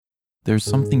There's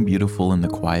something beautiful in the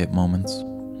quiet moments.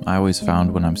 I always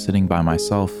found when I'm sitting by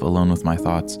myself, alone with my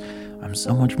thoughts, I'm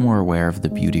so much more aware of the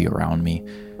beauty around me.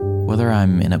 Whether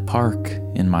I'm in a park,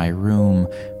 in my room,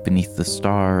 beneath the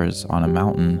stars, on a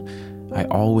mountain, I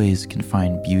always can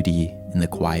find beauty in the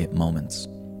quiet moments.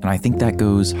 And I think that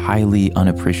goes highly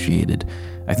unappreciated.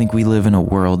 I think we live in a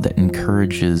world that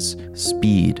encourages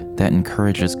speed, that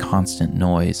encourages constant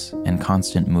noise and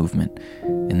constant movement.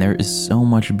 And there is so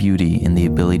much beauty in the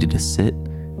ability to sit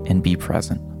and be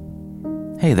present.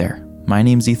 Hey there, my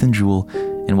name's Ethan Jewell,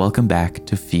 and welcome back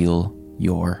to Feel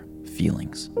Your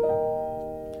Feelings.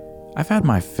 I've had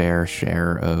my fair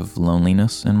share of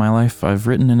loneliness in my life. I've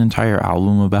written an entire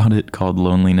album about it called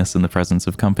Loneliness in the Presence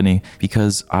of Company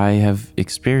because I have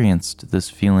experienced this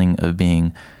feeling of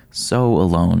being so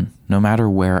alone, no matter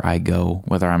where I go,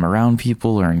 whether I'm around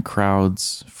people or in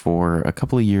crowds. For a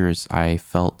couple of years, I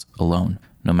felt alone,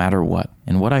 no matter what.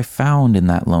 And what I found in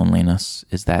that loneliness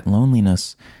is that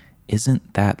loneliness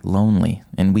isn't that lonely,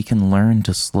 and we can learn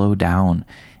to slow down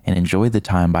and enjoy the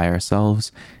time by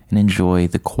ourselves and enjoy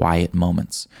the quiet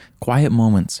moments. Quiet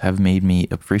moments have made me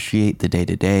appreciate the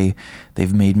day-to-day.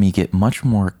 They've made me get much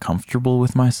more comfortable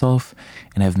with myself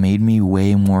and have made me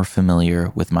way more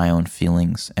familiar with my own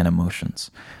feelings and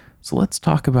emotions. So let's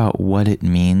talk about what it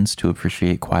means to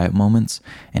appreciate quiet moments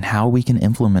and how we can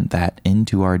implement that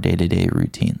into our day-to-day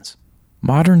routines.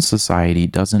 Modern society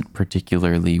doesn't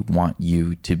particularly want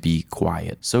you to be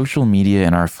quiet. Social media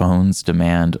and our phones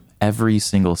demand every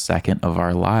single second of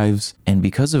our lives, and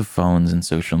because of phones and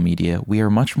social media, we are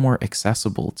much more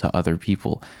accessible to other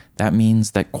people. That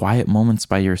means that quiet moments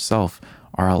by yourself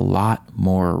are a lot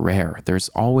more rare. There's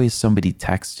always somebody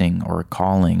texting or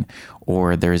calling,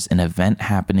 or there's an event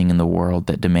happening in the world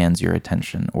that demands your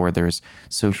attention, or there's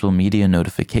social media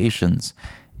notifications.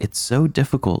 It's so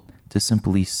difficult to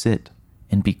simply sit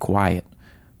and be quiet.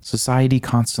 Society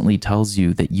constantly tells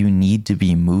you that you need to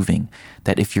be moving,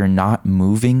 that if you're not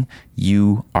moving,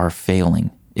 you are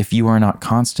failing. If you are not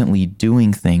constantly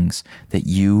doing things, that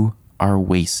you are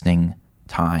wasting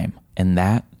time. And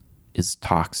that is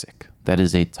toxic. That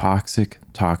is a toxic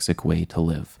way to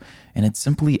live. And it's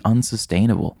simply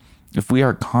unsustainable. If we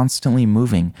are constantly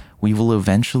moving, we will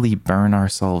eventually burn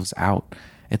ourselves out.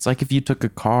 It's like if you took a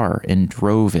car and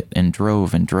drove it and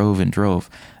drove and drove and drove.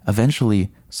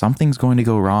 Eventually, something's going to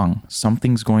go wrong.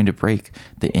 Something's going to break.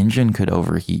 The engine could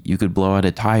overheat. You could blow out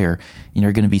a tire, and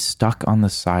you're going to be stuck on the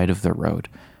side of the road.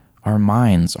 Our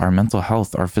minds, our mental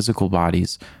health, our physical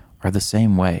bodies are the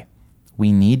same way.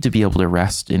 We need to be able to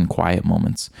rest in quiet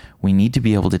moments. We need to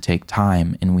be able to take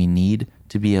time, and we need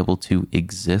to be able to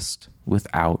exist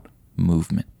without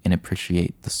movement and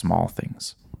appreciate the small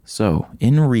things. So,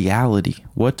 in reality,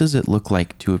 what does it look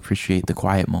like to appreciate the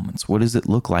quiet moments? What does it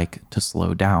look like to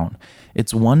slow down?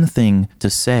 It's one thing to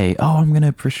say, oh, I'm going to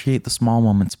appreciate the small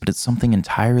moments, but it's something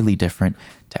entirely different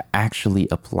to actually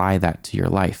apply that to your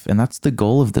life. And that's the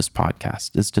goal of this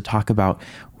podcast, is to talk about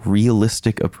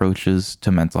realistic approaches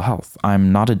to mental health.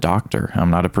 I'm not a doctor. I'm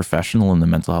not a professional in the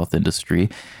mental health industry,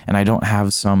 and I don't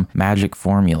have some magic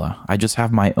formula. I just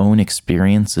have my own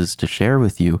experiences to share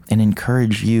with you and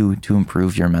encourage you to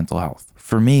improve your mental health.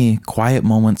 For me, quiet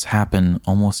moments happen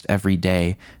almost every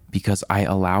day because I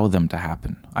allow them to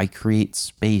happen. I create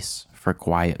space for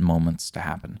quiet moments to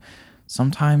happen.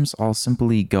 Sometimes I'll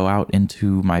simply go out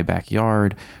into my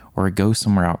backyard or go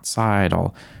somewhere outside.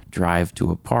 I'll drive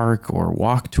to a park or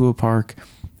walk to a park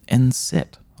and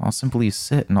sit. I'll simply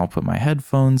sit and I'll put my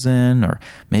headphones in, or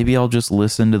maybe I'll just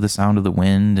listen to the sound of the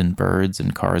wind and birds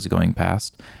and cars going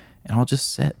past, and I'll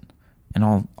just sit and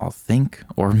I'll think,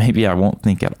 or maybe I won't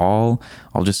think at all.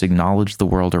 I'll just acknowledge the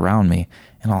world around me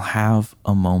and I'll have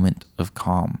a moment of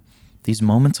calm. These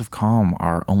moments of calm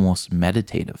are almost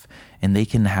meditative, and they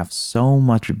can have so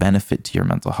much benefit to your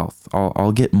mental health.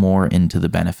 I'll get more into the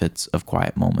benefits of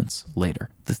quiet moments later.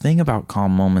 The thing about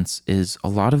calm moments is a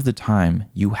lot of the time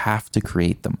you have to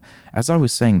create them. As I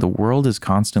was saying, the world is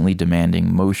constantly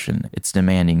demanding motion. It's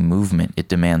demanding movement. It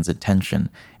demands attention.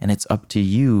 And it's up to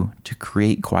you to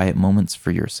create quiet moments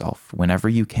for yourself whenever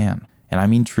you can. And I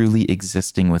mean truly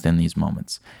existing within these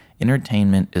moments.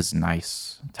 Entertainment is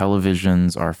nice.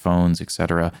 Televisions, our phones,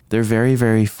 etc. They're very,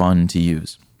 very fun to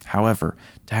use. However,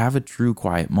 to have a true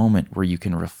quiet moment where you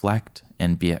can reflect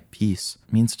and be at peace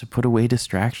means to put away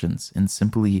distractions and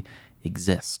simply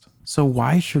exist. So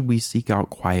why should we seek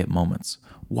out quiet moments?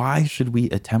 Why should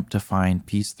we attempt to find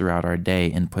peace throughout our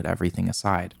day and put everything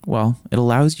aside? Well, it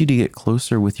allows you to get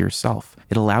closer with yourself.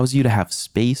 It allows you to have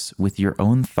space with your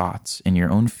own thoughts and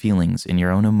your own feelings and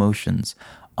your own emotions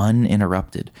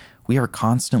uninterrupted. We are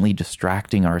constantly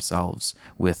distracting ourselves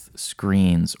with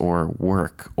screens or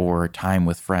work or time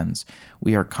with friends.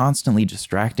 We are constantly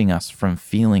distracting us from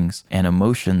feelings and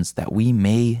emotions that we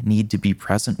may need to be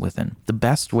present within. The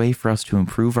best way for us to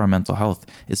improve our mental health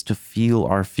is to feel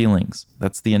our feelings.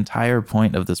 That's the entire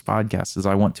point of this podcast, is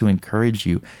I want to encourage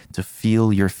you to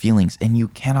feel your feelings. And you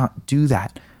cannot do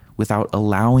that without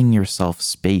allowing yourself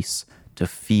space to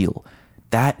feel.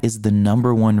 That is the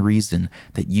number one reason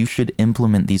that you should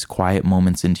implement these quiet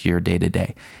moments into your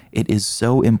day-to-day. It is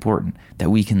so important that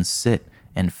we can sit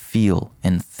and feel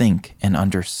and think and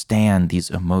understand these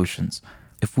emotions.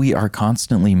 If we are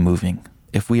constantly moving,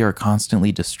 if we are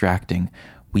constantly distracting,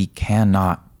 we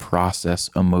cannot process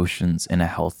emotions in a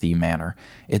healthy manner.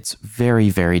 It's very,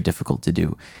 very difficult to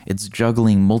do. It's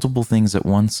juggling multiple things at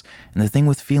once. And the thing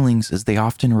with feelings is they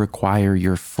often require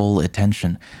your full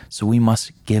attention. So we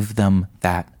must give them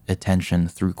that attention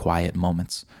through quiet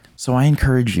moments. So I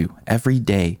encourage you every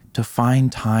day to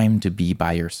find time to be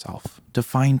by yourself, to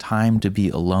find time to be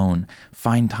alone,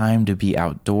 find time to be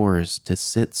outdoors, to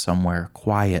sit somewhere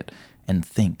quiet and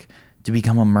think, to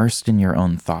become immersed in your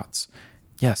own thoughts.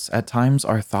 Yes, at times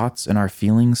our thoughts and our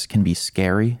feelings can be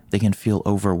scary, they can feel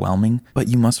overwhelming, but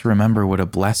you must remember what a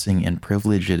blessing and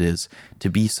privilege it is to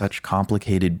be such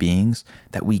complicated beings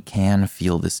that we can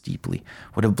feel this deeply.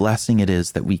 What a blessing it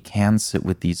is that we can sit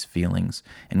with these feelings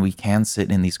and we can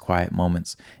sit in these quiet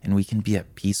moments and we can be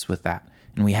at peace with that.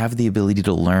 And we have the ability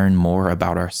to learn more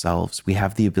about ourselves. We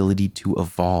have the ability to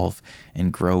evolve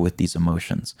and grow with these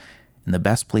emotions. And the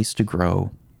best place to grow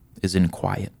is in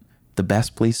quiet. The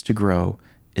best place to grow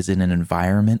is in an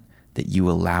environment that you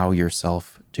allow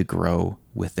yourself to grow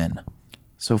within.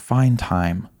 So find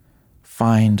time,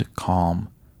 find calm,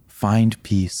 find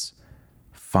peace,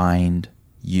 find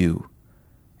you,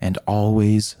 and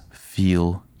always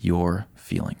feel your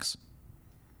feelings.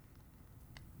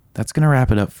 That's going to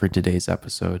wrap it up for today's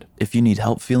episode. If you need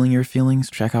help feeling your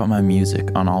feelings, check out my music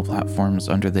on all platforms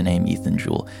under the name Ethan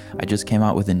Jewell. I just came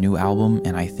out with a new album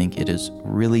and I think it is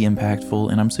really impactful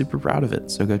and I'm super proud of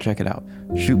it, so go check it out.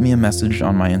 Shoot me a message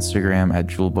on my Instagram at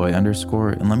jewelboy_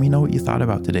 and let me know what you thought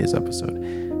about today's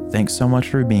episode. Thanks so much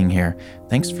for being here.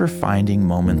 Thanks for finding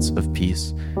moments of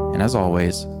peace. And as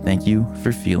always, thank you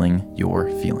for feeling your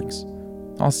feelings.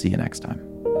 I'll see you next time.